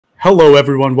Hello,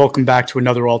 everyone. Welcome back to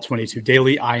another All-22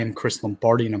 Daily. I am Chris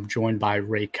Lombardi, and I'm joined by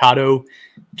Ray Cotto.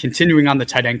 Continuing on the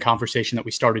tight end conversation that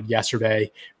we started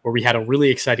yesterday, where we had a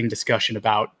really exciting discussion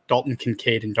about Dalton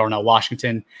Kincaid and Darnell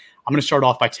Washington. I'm going to start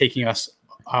off by taking us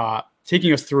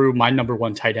through my number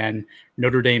one tight end,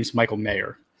 Notre Dame's Michael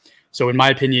Mayer. So in my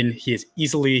opinion, he is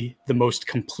easily the most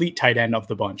complete tight end of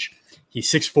the bunch.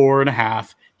 He's 6'4 and a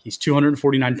half, he's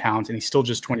 249 pounds, and he's still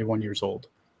just 21 years old.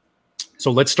 So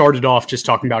let's start it off just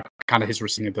talking about kind of his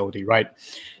receiving ability, right?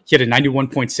 He had a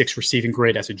 91.6 receiving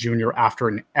grade as a junior after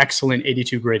an excellent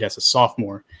 82 grade as a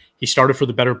sophomore. He started for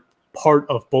the better part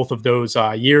of both of those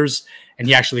years, and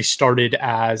he actually started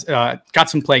got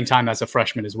some playing time as a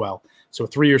freshman as well. So a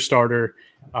 3-year starter,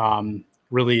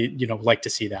 really, like to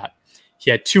see that. He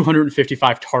had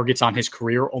 255 targets on his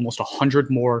career, almost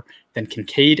 100 more than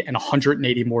Kincaid and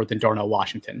 180 more than Darnell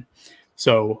Washington.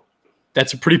 So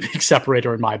that's a pretty big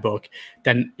separator in my book.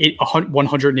 Then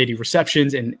 180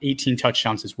 receptions and 18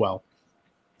 touchdowns as well.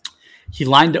 He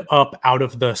lined up out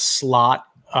of the slot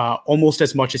almost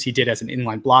as much as he did as an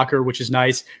inline blocker, which is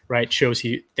nice, right? Shows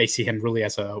they see him really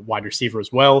as a wide receiver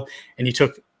as well. And he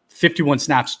took 51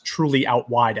 snaps truly out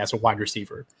wide as a wide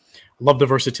receiver. I love the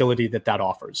versatility that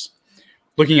offers.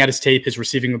 Looking at his tape, his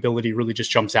receiving ability really just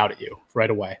jumps out at you right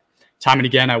away. Time and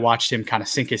again, I watched him kind of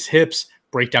sink his hips,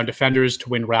 break down defenders to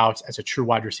win routes as a true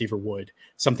wide receiver would,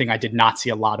 something I did not see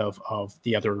a lot of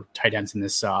the other tight ends in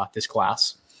this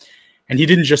class. And he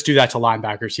didn't just do that to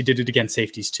linebackers. He did it against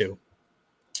safeties too.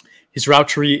 His route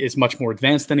tree is much more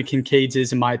advanced than a Kincaid's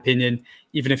is, in my opinion,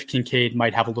 even if Kincaid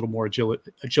might have a little more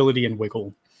agility and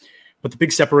wiggle. But the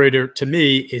big separator to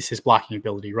me is his blocking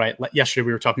ability, right? Yesterday,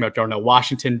 we were talking about Darnell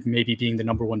Washington maybe being the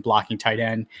number one blocking tight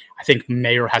end. I think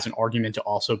Mayer has an argument to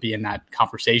also be in that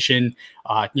conversation.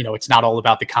 It's not all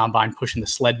about the combine pushing the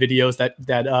sled videos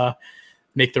that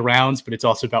make the rounds, but it's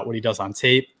also about what he does on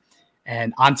tape.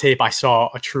 And on tape, I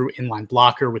saw a true inline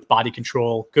blocker with body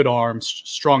control, good arms,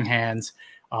 strong hands,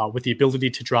 with the ability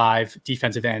to drive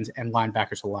defensive ends and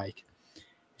linebackers alike.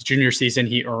 His junior season,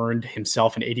 he earned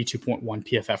himself an 82.1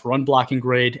 PFF run blocking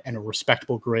grade and a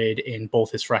respectable grade in both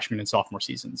his freshman and sophomore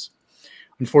seasons.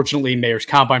 Unfortunately, Mayer's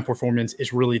combine performance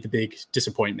is really the big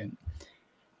disappointment.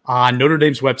 On Notre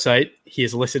Dame's website, he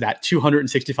is listed at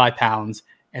 265 pounds,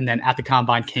 and then at the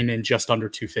combine came in just under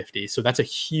 250. So that's a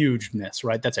huge miss,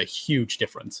 right? That's a huge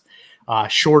difference.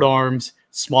 Short arms,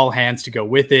 small hands to go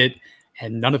with it,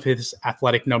 and none of his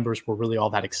athletic numbers were really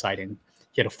all that exciting.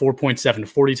 He had a 4.7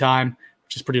 40 time,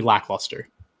 which is pretty lackluster.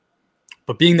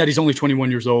 But being that he's only 21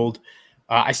 years old,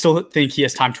 I still think he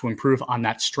has time to improve on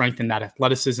that strength and that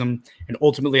athleticism. And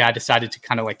ultimately, I decided to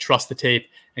kind of trust the tape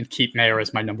and keep Mayer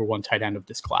as my number one tight end of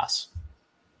this class.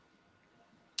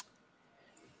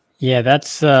 Yeah,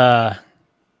 that's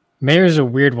Mayer's a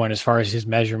weird one as far as his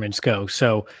measurements go.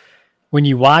 So when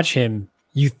you watch him,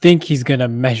 you think he's going to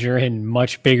measure in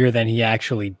much bigger than he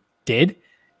actually did.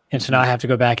 And so now I have to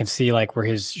go back and see were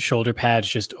his shoulder pads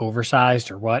just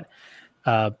oversized or what.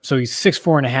 So he's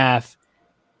 6'4 and a half,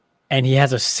 and he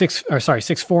has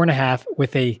 6'4 and a half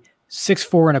with a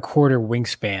 6'4 and a quarter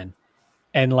wingspan.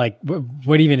 And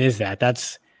what even is that?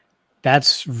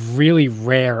 That's really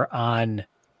rare on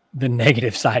the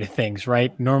negative side of things,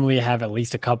 right? Normally you have at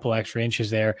least a couple extra inches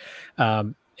there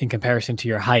in comparison to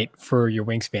your height for your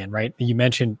wingspan, right? You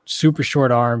mentioned super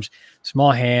short arms,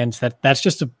 small hands. That's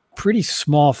just a pretty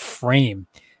small frame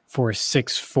for a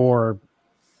 6'4"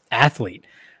 athlete.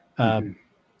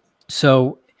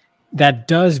 So that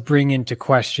does bring into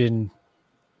question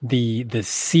the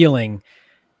ceiling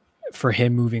for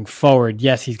him moving forward.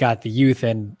 Yes, he's got the youth,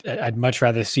 and I'd much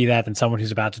rather see that than someone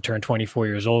who's about to turn 24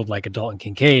 years old like a Dalton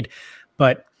Kincaid.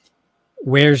 But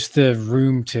where's the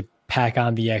room to pack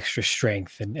on the extra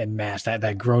strength and mass,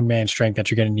 that grown man strength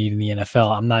that you're going to need in the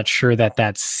NFL? I'm not sure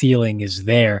that ceiling is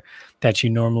there that you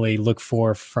normally look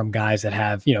for from guys that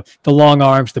have, the long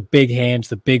arms, the big hands,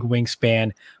 the big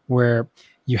wingspan, where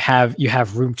you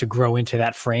have room to grow into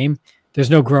that frame. There's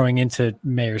no growing into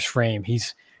Mayer's frame.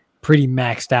 He's pretty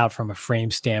maxed out from a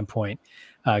frame standpoint,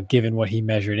 given what he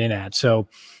measured in at. So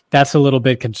that's a little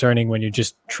bit concerning when you're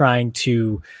just trying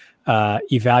to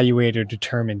evaluate or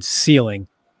determine ceiling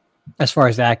as far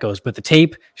as that goes. But the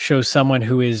tape shows someone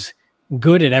who is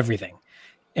good at everything.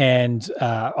 And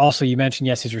also you mentioned,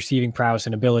 yes, his receiving prowess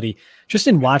and ability. Just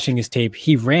in watching his tape,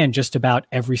 he ran just about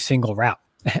every single route.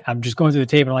 I'm just going through the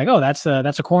tape and I'm like, oh, that's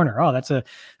a corner. Oh, that's a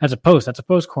post. That's a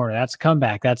post corner. That's a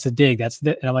comeback. That's a dig.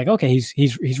 And I'm like, okay,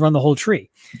 he's run the whole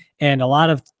tree. And a lot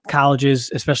of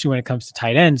colleges, especially when it comes to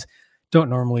tight ends, don't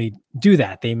normally do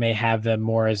that. They may have them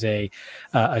more as a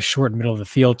short middle of the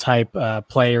field type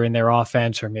player in their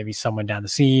offense, or maybe someone down the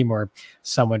seam, or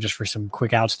someone just for some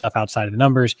quick out stuff outside of the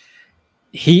numbers.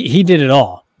 He did it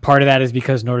all. Part of that is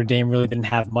because Notre Dame really didn't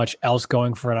have much else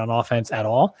going for it on offense at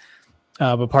all.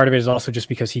 But part of it is also just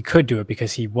because he could do it,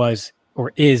 because he was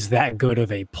or is that good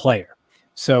of a player.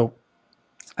 So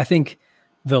I think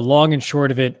the long and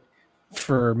short of it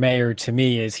for Mayer to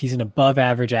me is he's an above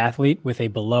average athlete with a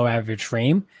below average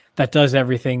frame that does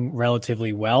everything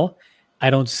relatively well. I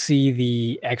don't see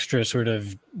the extra sort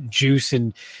of juice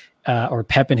and or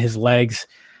pep in his legs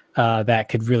that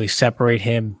could really separate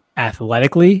him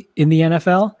athletically in the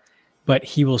NFL, but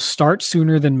he will start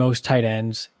sooner than most tight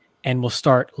ends and will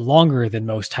start longer than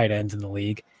most tight ends in the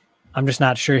league. I'm just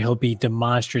not sure he'll be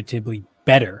demonstratively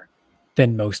better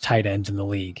than most tight ends in the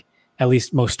league, at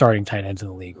least most starting tight ends in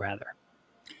the league, rather.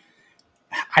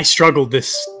 I struggled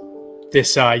this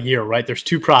year, right? There's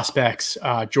two prospects,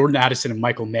 Jordan Addison and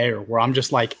Michael Mayer, where I'm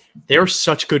just like, they're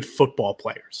such good football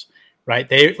players, right?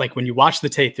 They, like, when you watch the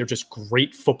tape, they're just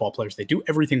great football players. They do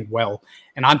everything well.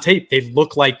 And on tape, they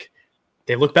look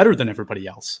better than everybody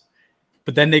else.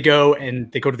 But then they go to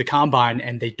the combine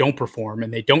and they don't perform,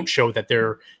 and they don't show that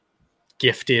they're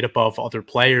gifted above other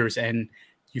players. And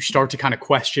you start to kind of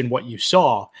question what you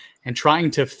saw, and trying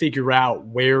to figure out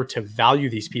where to value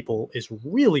these people is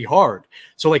really hard.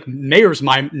 So like Mayer's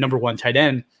my number one tight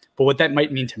end, but what that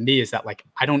might mean to me is that, like,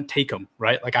 I don't take him,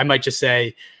 right? Like I might just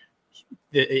say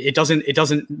it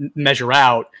doesn't measure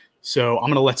out. So I'm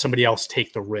going to let somebody else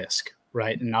take the risk.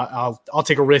 Right. And I'll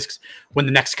take a risk when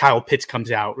the next Kyle Pitts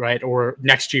comes out. Right. Or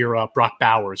next year, Brock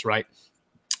Bowers. Right.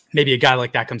 Maybe a guy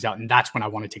like that comes out, and that's when I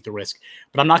want to take the risk.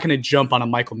 But I'm not going to jump on a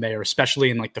Michael Mayer, especially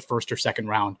in like the first or second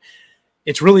round.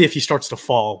 It's really if he starts to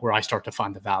fall where I start to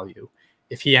find the value.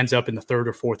 If he ends up in the third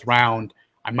or fourth round,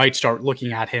 I might start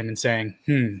looking at him and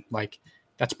saying, like,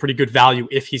 that's pretty good value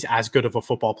if he's as good of a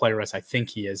football player as I think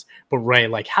he is. But Ray,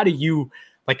 like, how do you,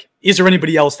 like, is there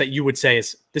anybody else that you would say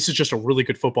this is just a really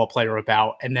good football player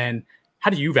about? And then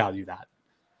how do you value that?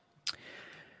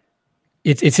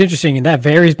 It's interesting, and that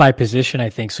varies by position, I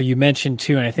think. So you mentioned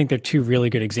two, and I think they're two really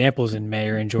good examples in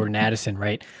Mayer and Jordan Addison,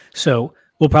 right? So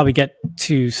we'll probably get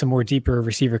to some more deeper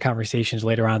receiver conversations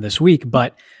later on this week.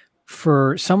 But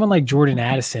for someone like Jordan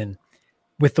Addison,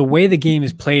 with the way the game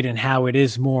is played and how it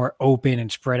is more open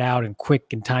and spread out and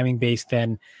quick and timing based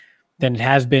than it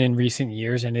has been in recent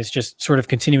years, and it's just sort of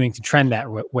continuing to trend that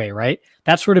way, right?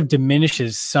 That sort of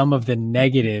diminishes some of the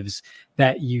negatives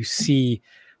that you see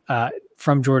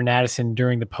from Jordan Addison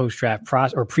during the post-draft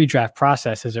process or pre-draft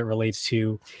process as it relates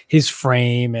to his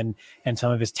frame and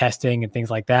some of his testing and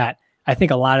things like that. I think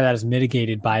a lot of that is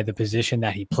mitigated by the position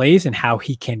that he plays and how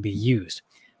he can be used.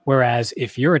 Whereas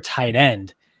if you're a tight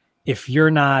end, if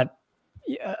you're not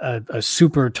a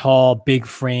super tall, big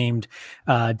framed,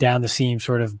 down the seam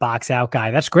sort of box out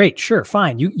guy, that's great. Sure.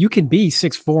 Fine. You can be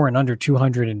 6'4" and under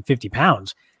 250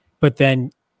 pounds, but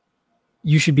then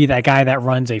you should be that guy that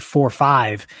runs a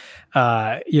 4.5,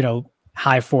 high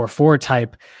 4.4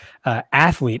 type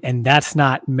athlete. And that's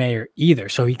not Mayer either.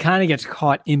 So he kind of gets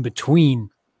caught in between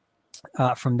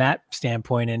from that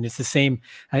standpoint. And it's the same.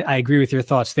 I agree with your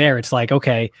thoughts there. It's like,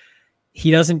 okay, he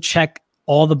doesn't check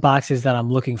all the boxes that I'm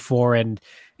looking for. And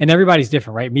everybody's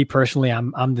different, right? Me personally,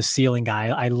 I'm the ceiling guy.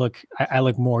 I look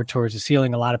more towards the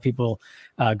ceiling. A lot of people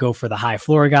go for the high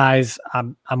floor guys.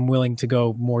 I'm willing to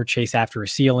go more chase after a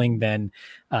ceiling than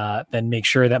make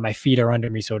sure that my feet are under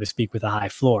me, so to speak, with a high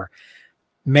floor.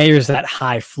 Mayer's that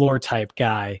high floor type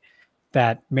guy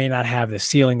that may not have the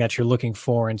ceiling that you're looking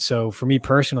for. And so for me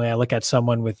personally, I look at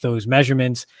someone with those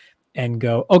measurements and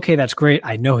go, okay, that's great.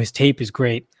 I know his tape is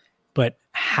great, but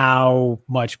how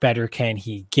much better can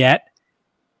he get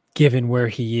given where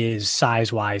he is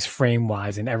size-wise,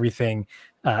 frame-wise, and everything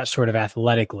sort of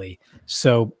athletically?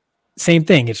 So same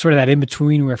thing. It's sort of that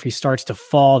in-between where if he starts to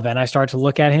fall, then I start to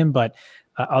look at him. But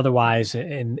otherwise,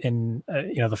 in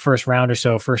the first round or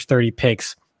so, first 30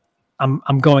 picks,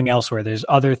 I'm going elsewhere. There's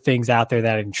other things out there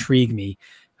that intrigue me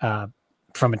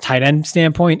from a tight end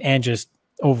standpoint and just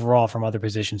overall from other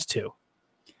positions too.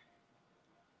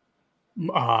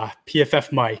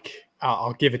 PFF Mike,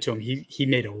 I'll give it to him. He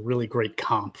made a really great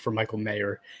comp for Michael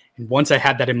Mayer. And once I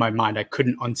had that in my mind, I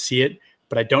couldn't unsee it,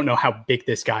 but I don't know how big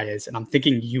this guy is. And I'm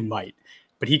thinking you might,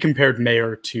 but he compared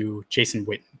Mayer to Jason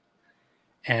Witten.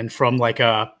 And from like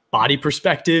a body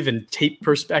perspective and tape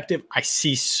perspective, I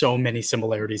see so many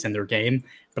similarities in their game,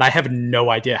 but I have no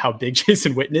idea how big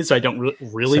Jason Witten is. So I don't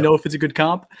really know if it's a good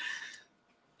comp.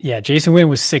 Yeah, Jason Witten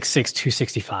was 6'6",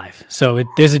 265. So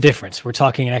there's a difference. We're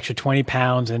talking an extra 20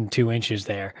 pounds and 2 inches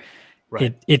there.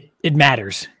 Right. It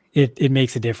matters. it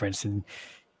makes a difference. And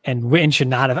Witten should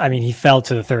not have. I mean, he fell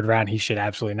to the third round. He should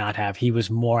absolutely not have. He was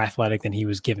more athletic than he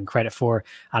was given credit for.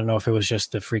 I don't know if it was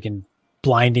just the freaking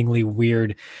blindingly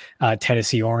weird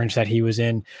Tennessee Orange that he was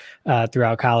in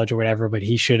throughout college or whatever, but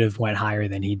he should have went higher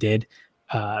than he did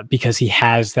because he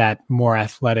has that more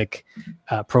athletic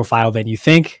profile than you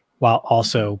think, while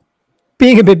also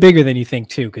being a bit bigger than you think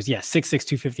too. Because 6'6",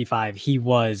 255, he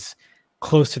was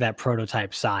close to that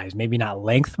prototype size. Maybe not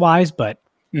lengthwise, but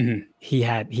he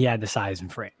had the size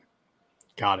and frame.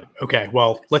 Got it. Okay,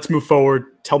 well, let's move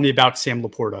forward. Tell me about Sam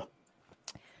LaPorta.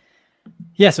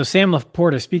 Yeah, so Sam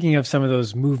LaPorta, speaking of some of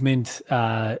those movement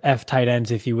F tight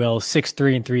ends, if you will,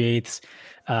 6'3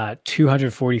 3/8,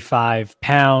 245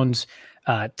 pounds,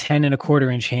 10 and a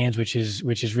quarter inch hands, which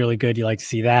is really good. You like to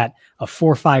see that. A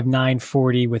 4.59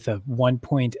 40 with a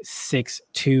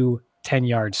 1.62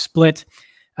 10-yard split.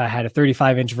 Had a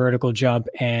 35-inch vertical jump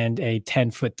and a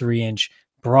 10-foot 3-inch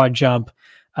broad jump,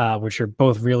 which are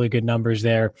both really good numbers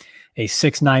there. A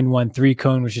 6.91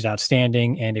 3-cone, which is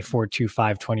outstanding, and a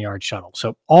 4.25 20-yard shuttle.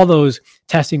 So all those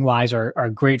testing-wise are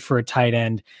great for a tight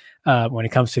end when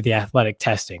it comes to the athletic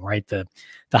testing, right? The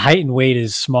height and weight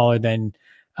is smaller than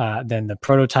the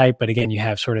prototype, but again, you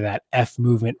have sort of that F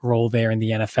movement role there in the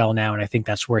NFL now, and I think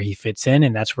that's where he fits in,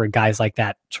 and that's where guys like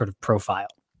that sort of profile.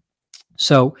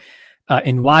 So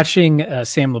in watching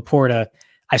Sam LaPorta,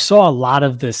 I saw a lot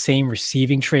of the same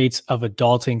receiving traits of a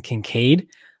Dalton Kincaid,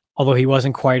 although he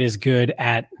wasn't quite as good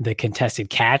at the contested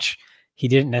catch. He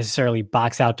didn't necessarily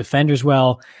box out defenders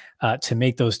well to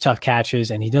make those tough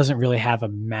catches, and he doesn't really have a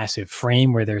massive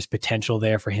frame where there's potential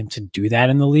there for him to do that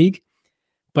in the league.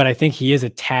 But I think he is a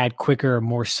tad quicker,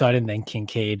 more sudden than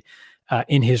Kincaid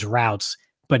in his routes,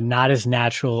 but not as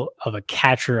natural of a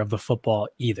catcher of the football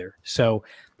either. So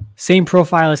same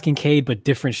profile as Kincaid, but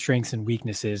different strengths and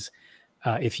weaknesses,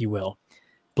 if you will.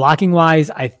 Blocking wise,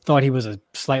 I thought he was a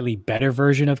slightly better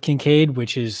version of Kincaid,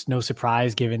 which is no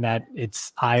surprise given that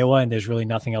it's Iowa and there's really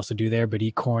nothing else to do there but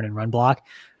eat corn and run block.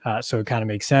 So it kind of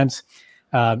makes sense.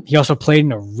 He also played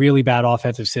in a really bad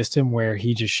offensive system where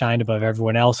he just shined above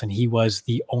everyone else, and he was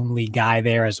the only guy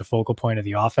there as a focal point of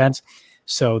the offense.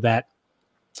 So that,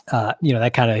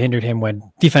 that kind of hindered him when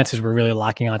defenses were really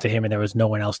locking onto him and there was no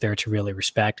one else there to really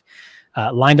respect.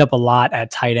 Lined up a lot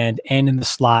at tight end and in the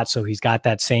slot, so he's got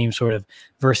that same sort of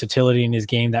versatility in his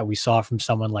game that we saw from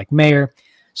someone like Mayer.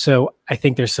 So I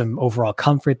think there's some overall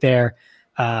comfort there.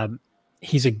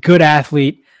 He's a good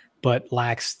athlete, but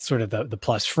lacks sort of the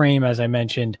plus frame, as I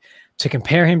mentioned. To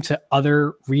compare him to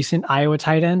other recent Iowa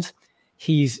tight ends,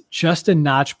 he's just a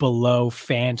notch below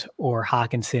Fant or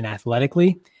Hawkinson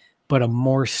athletically, but a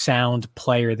more sound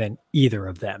player than either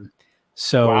of them.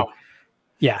 So, wow.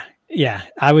 Yeah,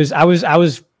 I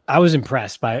was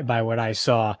impressed by what I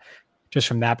saw just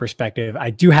from that perspective.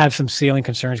 I do have some ceiling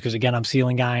concerns because again, I'm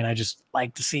ceiling guy and I just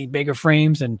like to see bigger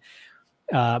frames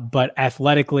but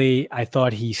athletically, I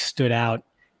thought he stood out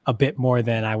a bit more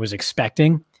than I was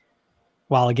expecting,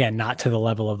 while again, not to the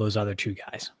level of those other two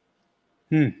guys.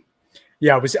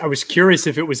 Yeah, I was curious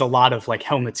if it was a lot of like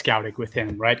helmet scouting with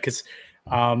him, right? Because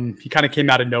he kind of came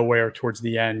out of nowhere towards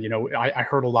the end. I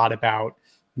heard a lot about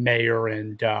Mayer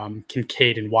and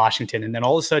Kincaid in Washington, and then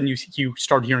all of a sudden you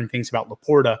start hearing things about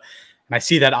LaPorta, and I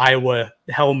see that Iowa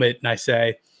helmet, and I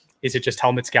say, is it just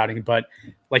helmet scouting? But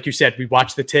like you said, we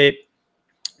watched the tape.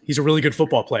 He's a really good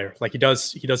football player. Like he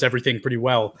does everything pretty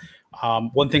well.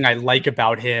 One thing I like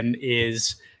about him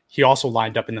is he also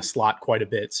lined up in the slot quite a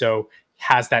bit. So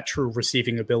has that true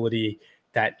receiving ability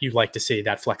that you like to see,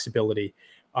 that flexibility.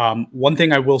 One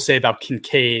thing I will say about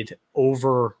Kincaid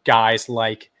over guys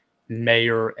like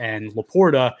Mayer and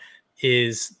LaPorta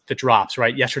is the drops,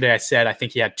 right? Yesterday I said, I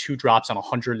think he had 2 drops on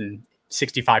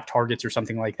 165 targets or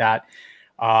something like that.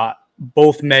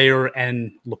 Both Mayer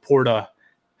and LaPorta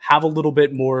have a little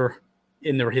bit more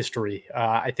in their history.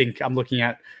 I think I'm looking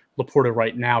at LaPorta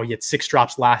right now. He had 6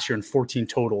 drops last year and 14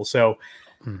 total. So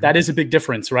that is a big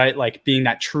difference, right? Like being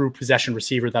that true possession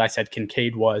receiver that I said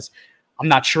Kincaid was. I'm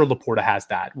not sure LaPorta has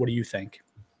that. What do you think?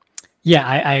 Yeah,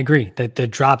 I agree that the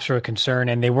drops are a concern,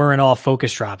 and they weren't all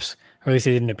focus drops, or at least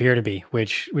they didn't appear to be,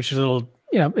 which is a little,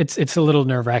 it's a little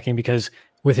nerve-wracking because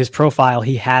with his profile,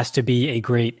 he has to be a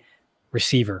great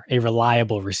receiver, a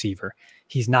reliable receiver.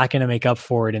 He's not going to make up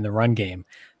for it in the run game.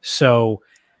 So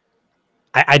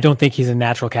I don't think he's a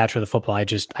natural catcher of the football. I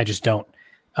just don't.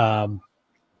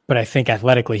 But I think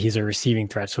athletically he's a receiving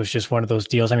threat. So it's just one of those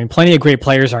deals. I mean, plenty of great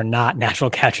players are not natural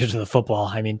catchers of the football.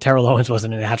 I mean, Terrell Owens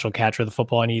wasn't a natural catcher of the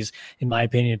football, and he's, in my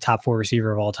opinion, a top 4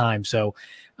 receiver of all time. So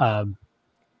I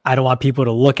don't want people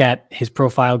to look at his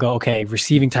profile, go, okay,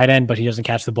 receiving tight end, but he doesn't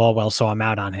catch the ball well, so I'm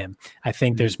out on him. I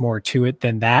think there's more to it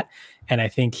than that. And I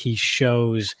think he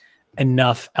shows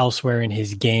enough elsewhere in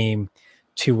his game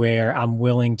to where I'm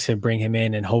willing to bring him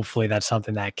in, and hopefully that's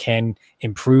something that can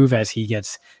improve as he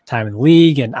gets time in the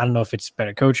league. And I don't know if it's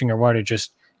better coaching or what, or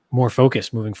just more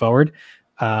focus moving forward.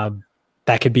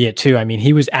 That could be it too. I mean,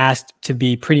 he was asked to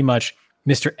be pretty much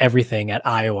Mr. Everything at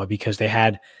Iowa because they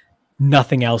had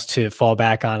nothing else to fall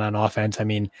back on offense. I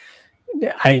mean,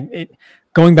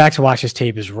 going back to watch this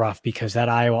tape is rough because that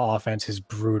Iowa offense is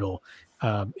brutal.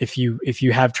 If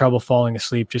you have trouble falling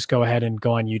asleep, just go ahead and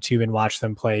go on YouTube and watch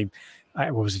them play.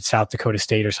 What was it, South Dakota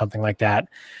State or something like that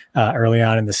early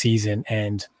on in the season,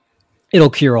 and it'll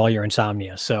cure all your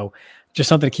insomnia. So just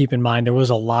something to keep in mind. There was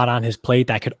a lot on his plate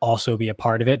that could also be a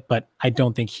part of it, but I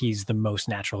don't think he's the most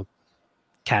natural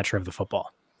catcher of the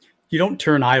football. You don't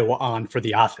turn Iowa on for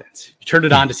the offense. You turn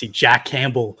it on to see Jack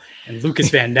Campbell and Lucas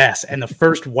Van Ness and the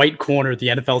first white corner the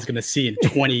NFL is going to see in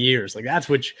 20 years. Like that's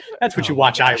what you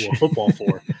watch Iowa football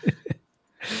for.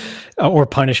 Or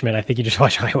punishment. I think you just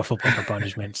watch Iowa football for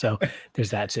punishment. So there's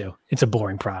that too. It's a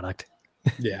boring product.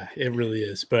 Yeah, it really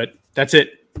is. But that's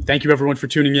it. Thank you, everyone, for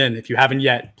tuning in. If you haven't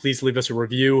yet, please leave us a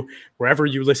review wherever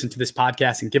you listen to this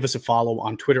podcast and give us a follow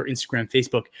on Twitter, Instagram,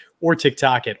 Facebook, or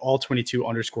TikTok at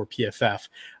all22_PFF.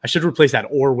 I should replace that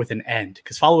or with an end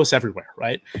because follow us everywhere,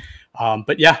 right?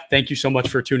 But yeah, thank you so much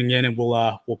for tuning in, and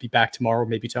we'll be back tomorrow,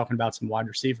 maybe talking about some wide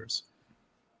receivers.